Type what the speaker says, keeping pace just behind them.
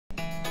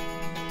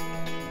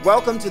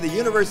Welcome to the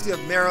University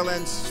of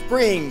Maryland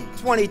Spring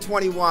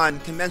 2021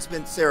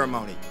 Commencement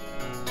Ceremony.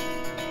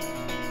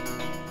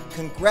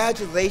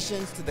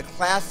 Congratulations to the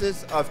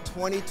classes of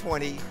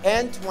 2020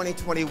 and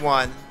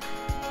 2021.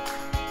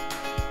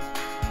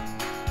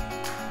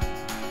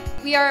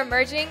 We are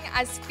emerging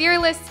as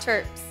fearless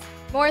Terps,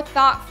 more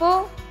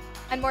thoughtful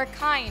and more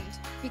kind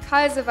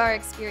because of our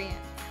experience.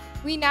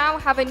 We now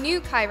have a new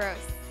Kairos,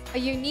 a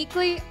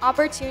uniquely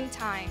opportune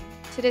time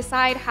to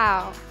decide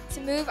how to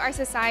move our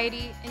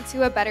society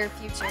into a better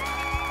future.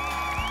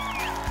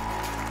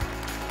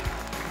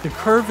 The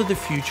curve of the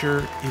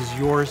future is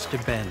yours to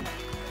bend,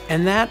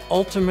 and that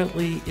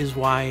ultimately is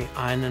why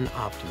I'm an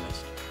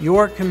optimist.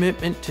 Your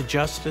commitment to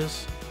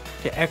justice,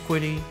 to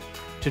equity,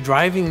 to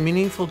driving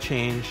meaningful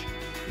change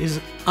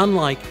is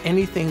unlike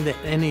anything that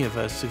any of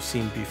us have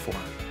seen before.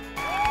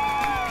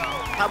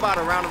 How about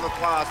a round of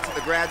applause to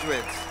the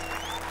graduates?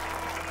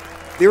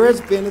 There has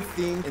been a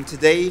theme in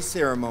today's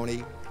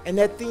ceremony, and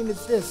that theme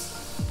is this: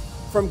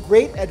 from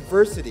great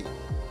adversity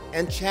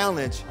and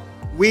challenge,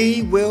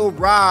 we will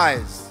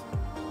rise.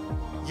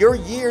 Your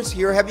years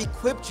here have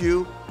equipped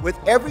you with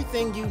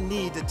everything you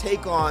need to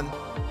take on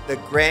the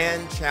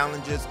grand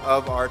challenges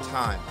of our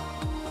time.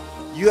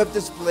 You have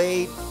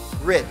displayed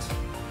grit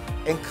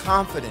and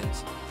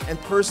confidence and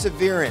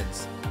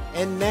perseverance,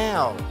 and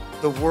now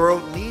the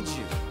world needs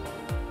you.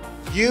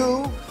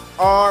 You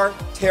are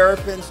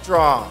Terrapin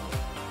strong.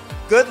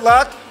 Good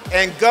luck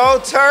and go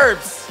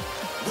Terps!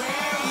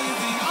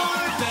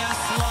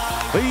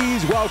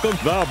 Please welcome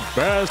the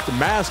best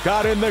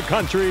mascot in the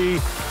country,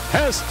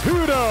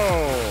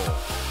 Testudo.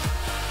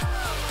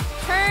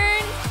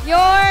 Turn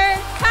your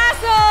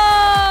castle!